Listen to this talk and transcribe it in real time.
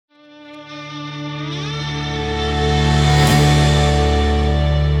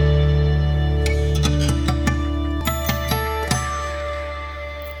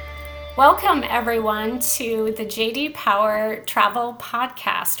Welcome, everyone, to the JD Power Travel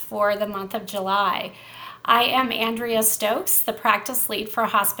Podcast for the month of July. I am Andrea Stokes, the practice lead for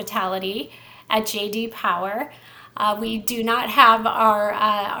hospitality at JD Power. We do not have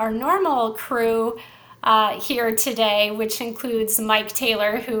our normal crew here today, which includes Mike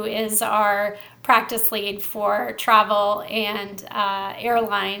Taylor, who is our practice lead for travel and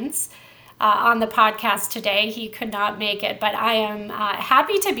airlines. On the podcast today. He could not make it, but I am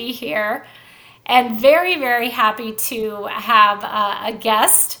happy to be here and very, very happy to have a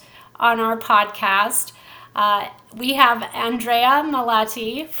guest on our podcast. We have Andrea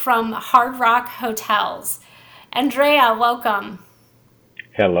Malati from Hard Rock Hotels. Andrea, welcome.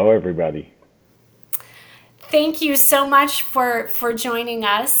 Hello, everybody. Thank you so much for joining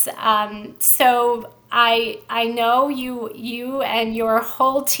us. So I know you and your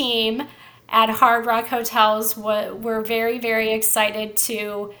whole team at Hard Rock Hotels were very, very excited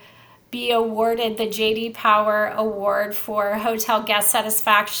to be awarded the JD Power Award for Hotel Guest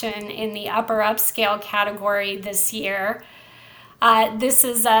Satisfaction in the upper upscale category this year. This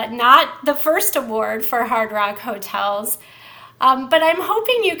is not the first award for Hard Rock Hotels, but I'm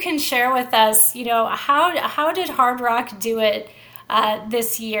hoping you can share with us, how did Hard Rock do it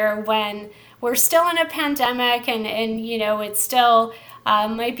this year when we're still in a pandemic and it's still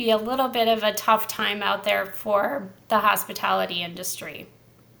might be a little bit of a tough time out there for the hospitality industry.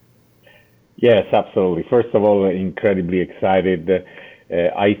 Yes, absolutely. First of all, incredibly excited.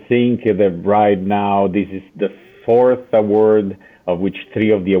 I think that right now this is the fourth award, of which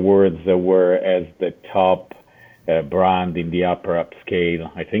three of the awards were as the top brand in the upper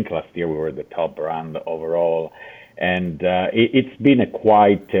upscale. I think last year we were the top brand overall. And it's been a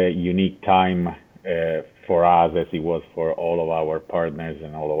quite unique time for us, as it was for all of our partners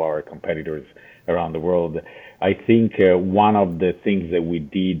and all of our competitors around the world. I think one of the things that we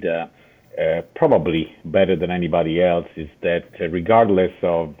did probably better than anybody else is that regardless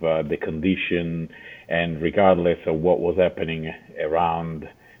of the condition and regardless of what was happening around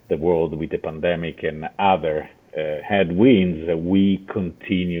the world with the pandemic and other headwinds, we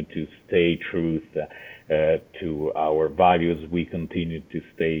continue to stay true to our values. We continue to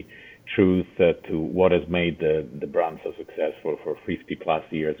stay truth to what has made the brand so successful for 50 plus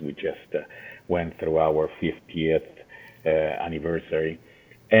years. We just went through our 50th anniversary,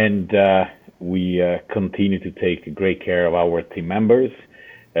 and we continue to take great care of our team members.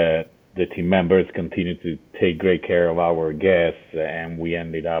 The team members continue to take great care of our guests, and we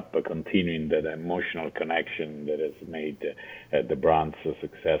ended up continuing that emotional connection that has made the brand so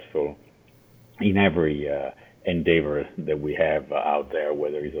successful in every endeavor that we have out there,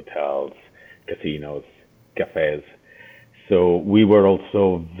 whether it's hotels, casinos, cafes. So we were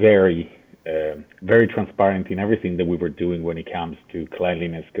also very transparent in everything that we were doing when it comes to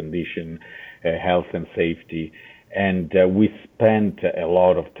cleanliness, condition, health and safety. And we spent a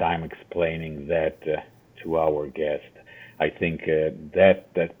lot of time explaining that to our guests. I think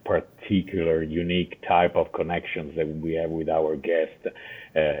that particular unique type of connections that we have with our guests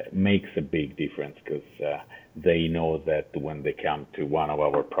makes a big difference, because they know that when they come to one of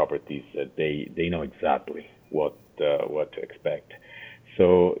our properties, they know exactly what to expect.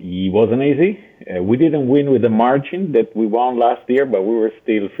 So it wasn't easy. We didn't win with the margin that we won last year, but we were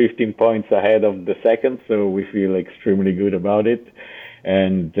still 15 points ahead of the second, so we feel extremely good about it.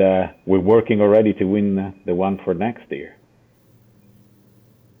 And we're working already to win the one for next year.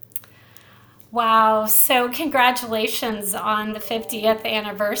 Wow. So congratulations on the 50th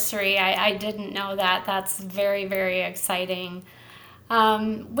anniversary. I didn't know that. That's very, very exciting.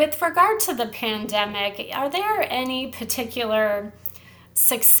 With regard to the pandemic, are there any particular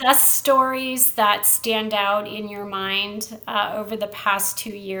success stories that stand out in your mind over the past 2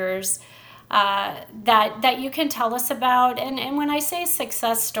 years that you can tell us about? And when I say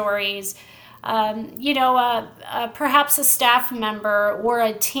success stories, perhaps a staff member or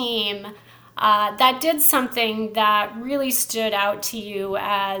a team that did something that really stood out to you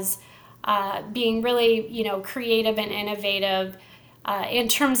as being really, creative and innovative in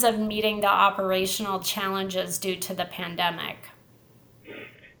terms of meeting the operational challenges due to the pandemic.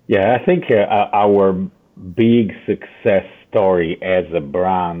 Yeah, I think our big success story as a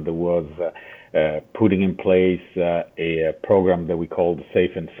brand was putting in place a program that we called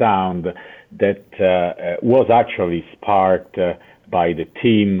Safe and Sound that was actually sparked by the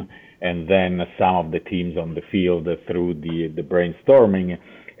team and then some of the teams on the field through the brainstorming,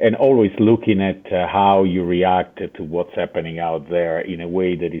 and always looking at how you react to what's happening out there in a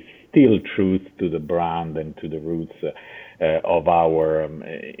way that is still truth to the brand and to the roots of our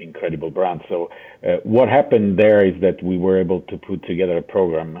incredible brand. So what happened there is that we were able to put together a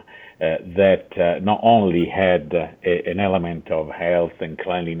program that not only had an element of health and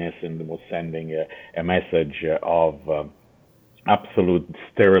cleanliness and was sending a message of absolute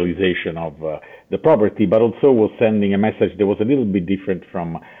sterilization of the property, but also was sending a message that was a little bit different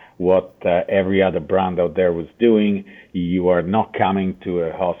from what every other brand out there was doing. You are not coming to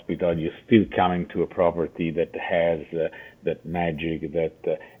a hospital, you're still coming to a property that has that magic,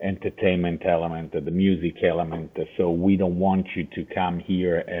 that entertainment element, the music element. So we don't want you to come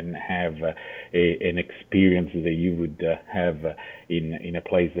here and have an experience that you would have in a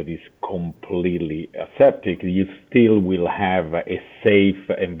place that is completely aseptic. You still will have a safe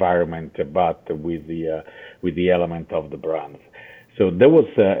environment, but with the element of the brands. So that was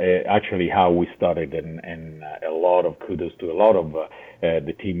actually how we started, and a lot of kudos to a lot of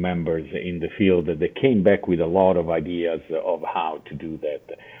the team members in the field that came back with a lot of ideas of how to do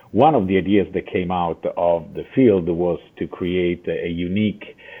that. One of the ideas that came out of the field was to create a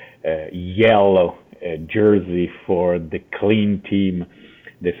unique yellow jersey for the clean team,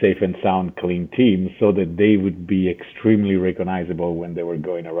 the Safe and Sound clean team, so that they would be extremely recognizable when they were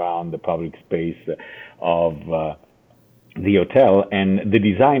going around the public space of the hotel. And the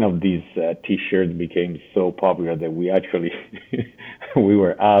design of these t-shirts became so popular that we actually we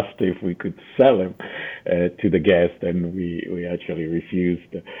were asked if we could sell them to the guests, and we actually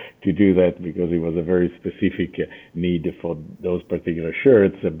refused to do that because it was a very specific need for those particular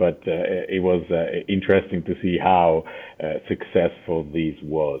shirts. But it was interesting to see how successful this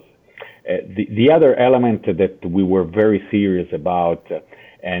was. The other element that we were very serious about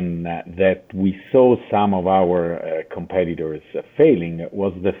and that we saw some of our competitors failing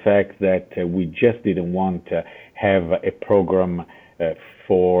was the fact that we just didn't want to have a program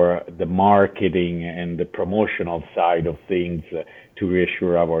for the marketing and the promotional side of things to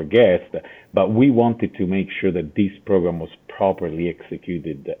reassure our guests, but we wanted to make sure that this program was properly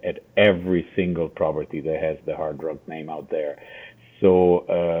executed at every single property that has the Hard Rock name out there. So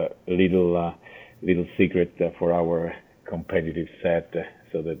little secret for our competitive set,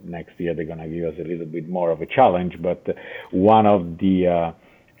 so that next year they're going to give us a little bit more of a challenge. But one of the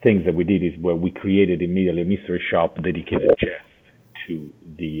things that we did is where we created immediately a mystery shop dedicated just to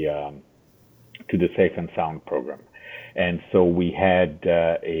the Safe and Sound program. And so we had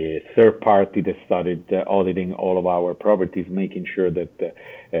a third party that started auditing all of our properties, making sure that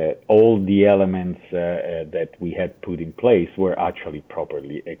all the elements that we had put in place were actually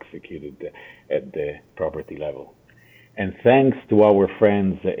properly executed at the property level. And thanks to our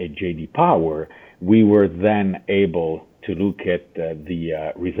friends at JD Power, we were then able to look at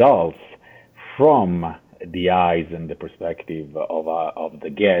the results from the eyes and the perspective of the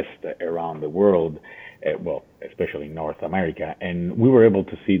guests around the world, well, especially in North America. And we were able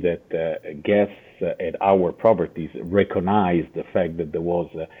to see that guests at our properties recognized the fact that there was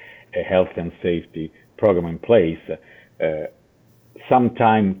a health and safety program in place,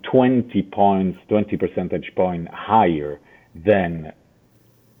 sometime 20 percentage point higher than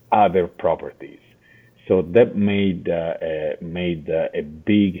other properties. So that made a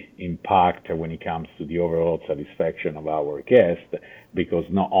big impact when it comes to the overall satisfaction of our guests, because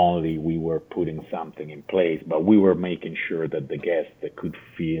not only we were putting something in place, but we were making sure that the guests could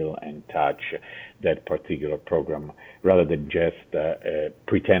feel and touch that particular program, rather than just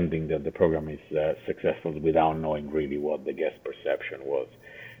pretending that the program is successful without knowing really what the guest perception was.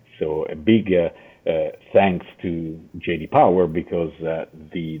 So a big thanks to JD Power, because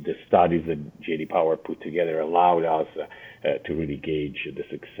the studies that JD Power put together allowed us to really gauge the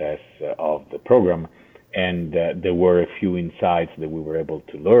success of the program. And there were a few insights that we were able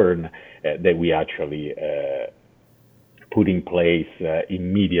to learn that we actually put in place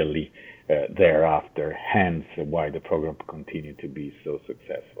immediately thereafter, hence why the program continued to be so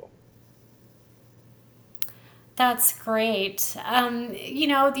successful. That's great.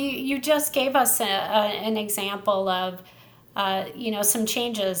 You just gave us an example of, some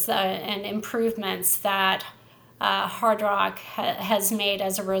changes and improvements that Hard Rock has made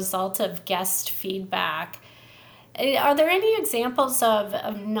as a result of guest feedback. Are there any examples of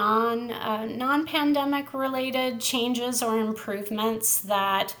non-pandemic related changes or improvements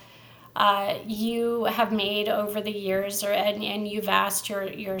that you have made over the years, and you've asked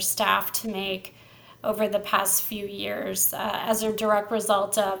your staff to make over the past few years as a direct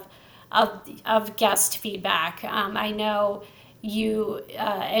result of guest feedback? I know you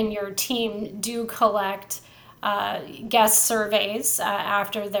and your team do collect guest surveys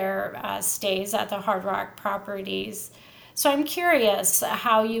after their stays at the Hard Rock properties. So I'm curious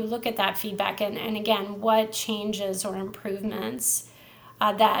how you look at that feedback, and again, what changes or improvements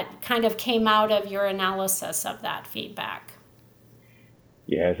that kind of came out of your analysis of that feedback.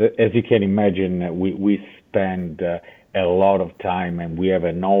 Yes, as you can imagine, we spend a lot of time, and we have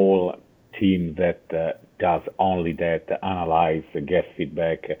an whole team that does only that, analyze the guest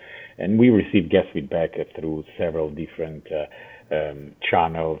feedback, and we receive guest feedback through several different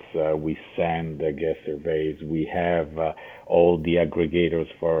channels. We send guest surveys. We have all the aggregators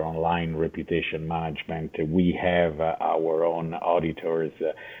for online reputation management. We have our own auditors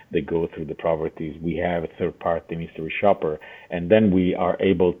that go through the properties. We have a third-party mystery shopper, and then we are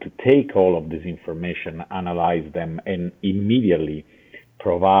able to take all of this information, analyze them, and immediately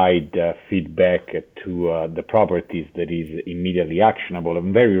provide feedback to the properties that is immediately actionable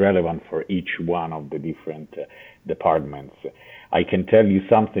and very relevant for each one of the different departments. I can tell you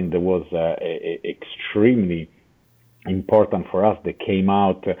something that was extremely important for us that came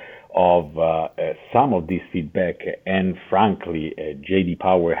out of some of this feedback, and frankly, JD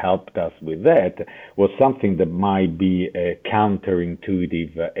Power helped us with that, was something that might be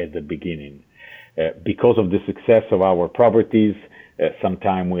counterintuitive at the beginning. Because of the success of our properties,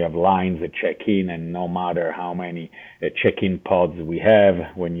 sometimes we have lines at check-in, and no matter how many check-in pods we have,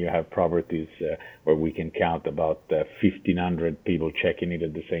 when you have properties where we can count about 1,500 people checking in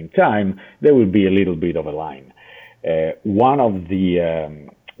at the same time, there will be a little bit of a line. One of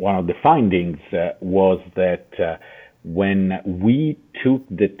the findings was that when we took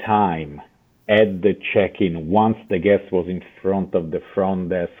the time at the check-in, once the guest was in front of the front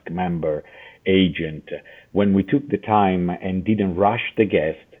desk member agent, when we took the time and didn't rush the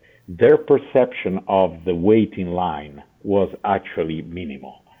guest, their perception of the waiting line was actually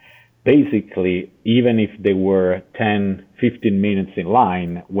minimal. Basically, even if they were 10, 15 minutes in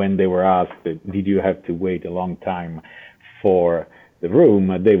line, when they were asked, did you have to wait a long time for the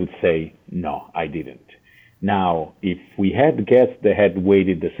room, they would say, no, I didn't. Now, if we had guests that had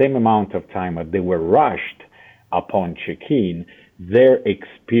waited the same amount of time, but they were rushed upon check-in, their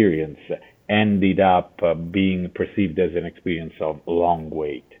experience ended up being perceived as an experience of long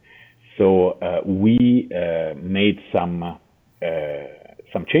wait. So we made some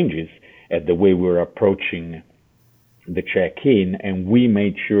changes at the way we were approaching the check-in, and we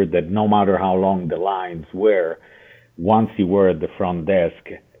made sure that no matter how long the lines were, once you were at the front desk,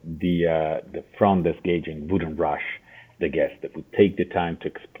 the front desk agent wouldn't rush the guest. That would take the time to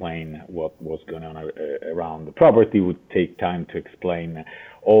explain what was going on around the property, would take time to explain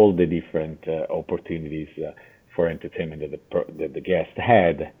all the different opportunities for entertainment that the guest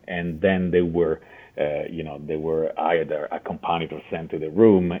had, and then they were either accompanied or sent to the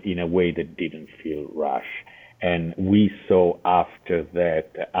room in a way that didn't feel rushed. And we saw after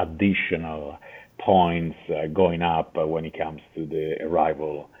that additional points going up when it comes to the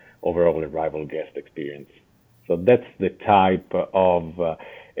overall arrival guest experience. So that's the type of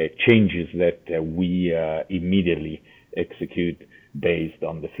changes that we immediately execute based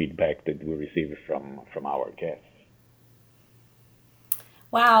on the feedback that we receive from our guests.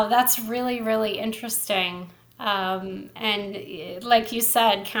 Wow, that's really, really interesting. And like you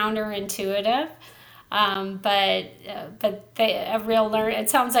said, counterintuitive. A real learn. It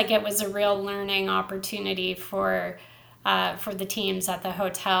sounds like it was a real learning opportunity for the teams at the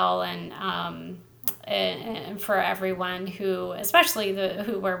hotel, and for everyone who, especially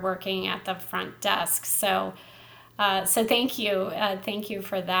who were working at the front desk. So thank you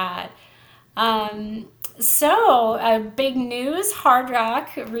for that. Big news: Hard Rock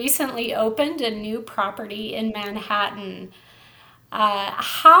recently opened a new property in Manhattan.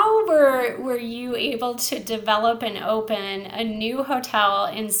 How were you able to develop and open a new hotel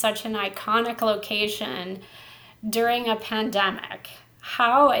in such an iconic location during a pandemic?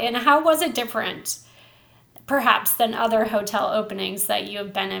 How was it different, perhaps, than other hotel openings that you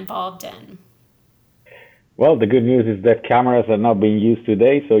have been involved in? Well, the good news is that cameras are not being used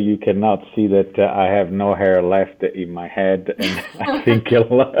today, so you cannot see that I have no hair left in my head, and I think a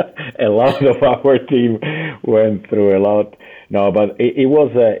lot of our team went through a lot. No, but it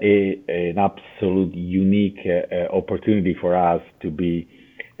was an absolute unique opportunity for us to be,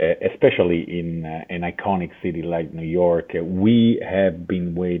 especially in an iconic city like New York. We have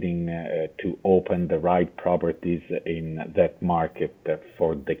been waiting to open the right properties in that market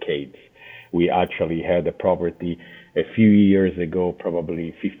for decades. We actually had a property a few years ago,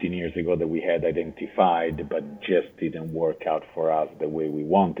 probably 15 years ago, that we had identified, but just didn't work out for us the way we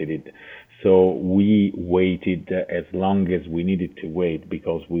wanted it. So we waited as long as we needed to wait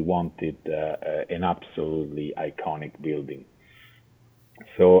because we wanted an absolutely iconic building.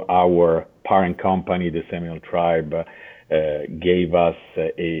 So our parent company, the Seminole Tribe, gave us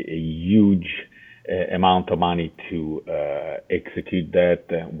a huge amount of money to execute that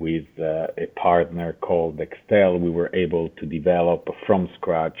with a partner called Extel. We were able to develop from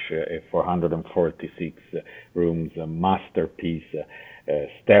scratch a 446 rooms masterpiece,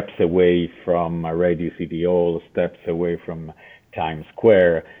 steps away from Radio City Hall, steps away from Times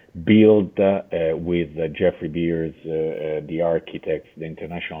Square, built with Jeffrey Beers, the architects, the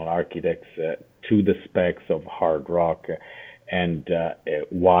international architects, to the specs of Hard Rock. And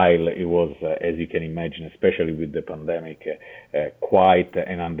while it was, as you can imagine, especially with the pandemic, quite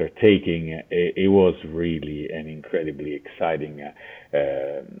an undertaking, it was really an incredibly exciting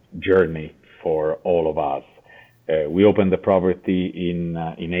journey for all of us. We opened the property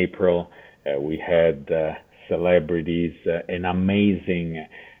in April. We had celebrities, an amazing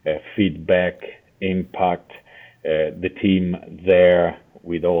feedback, impact. The team there,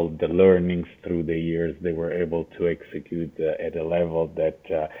 with all the learnings through the years, they were able to execute at a level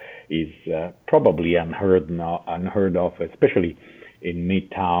that is probably unheard of, especially in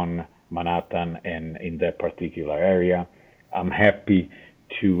Midtown Manhattan and in that particular area. I'm happy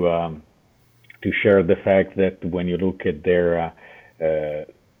to share the fact that when you look at their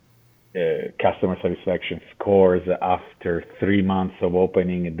customer satisfaction scores after 3 months of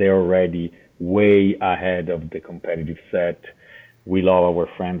opening, they're already way ahead of the competitive set. We love our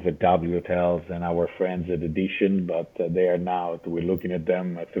friends at W Hotels and our friends at Edition, but they are now, we're looking at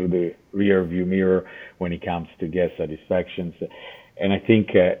them through the rear view mirror when it comes to guest satisfactions. And I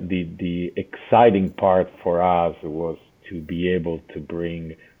think the exciting part for us was to be able to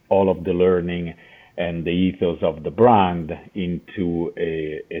bring all of the learning and the ethos of the brand into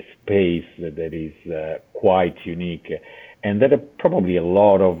a space that is quite unique, and that probably a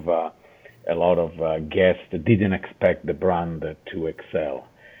lot of guests didn't expect the brand to excel.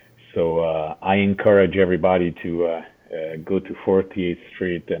 So I encourage everybody to go to 48th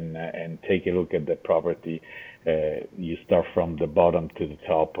Street and take a look at the property. You start from the bottom to the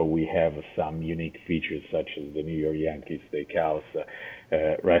top. We have some unique features such as the New York Yankees Steakhouse,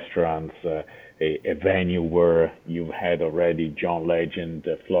 restaurants, a venue where you've had already John Legend,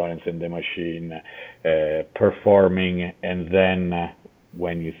 Florence and the Machine performing, and then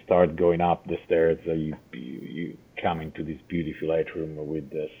when you start going up the stairs, you come into this beautiful atrium with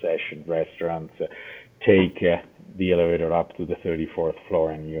the session restaurants. Take the elevator up to the 34th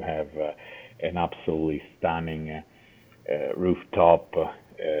floor, and you have an absolutely stunning rooftop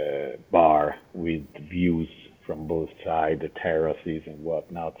bar with views from both sides, the terraces and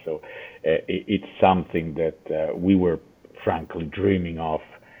whatnot. So it's something that we were frankly dreaming of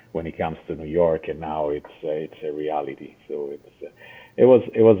when it comes to New York, and now it's a reality. So it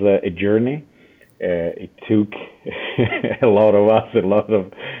was a journey. It took a lot of us, a lot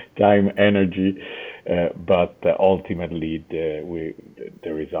of time, energy, but ultimately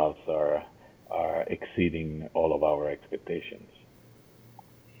the results are exceeding all of our expectations.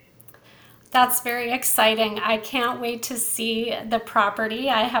 That's very exciting. I can't wait to see the property.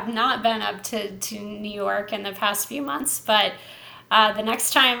 I have not been up to New York in the past few months, but the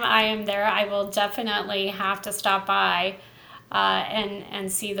next time I am there, I will definitely have to stop by and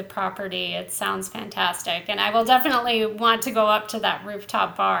see the property. It sounds fantastic. And I will definitely want to go up to that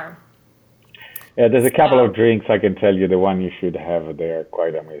rooftop bar. Yeah, there's a couple of drinks I can tell you. The one you should have, they are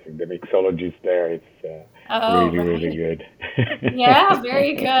quite amazing. The mixologist there, it's really good. Yeah,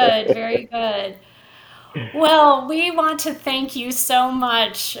 very good, very good. Well, we want to thank you so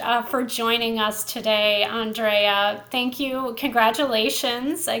much for joining us today, Andrea. Thank you.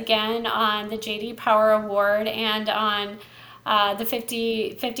 Congratulations again on the J.D. Power Award and on the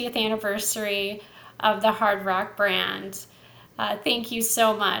 50th anniversary of the Hard Rock brand. Thank you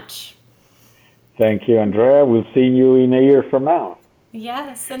so much. Thank you, Andrea. We'll see you in a year from now.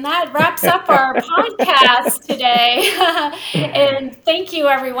 Yes, and that wraps up our podcast today. And thank you,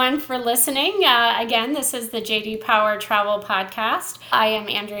 everyone, for listening. Again, this is the JD Power Travel Podcast. I am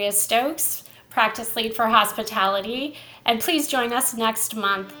Andrea Stokes, practice lead for hospitality. And please join us next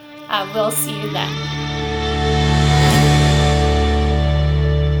month. We'll see you then.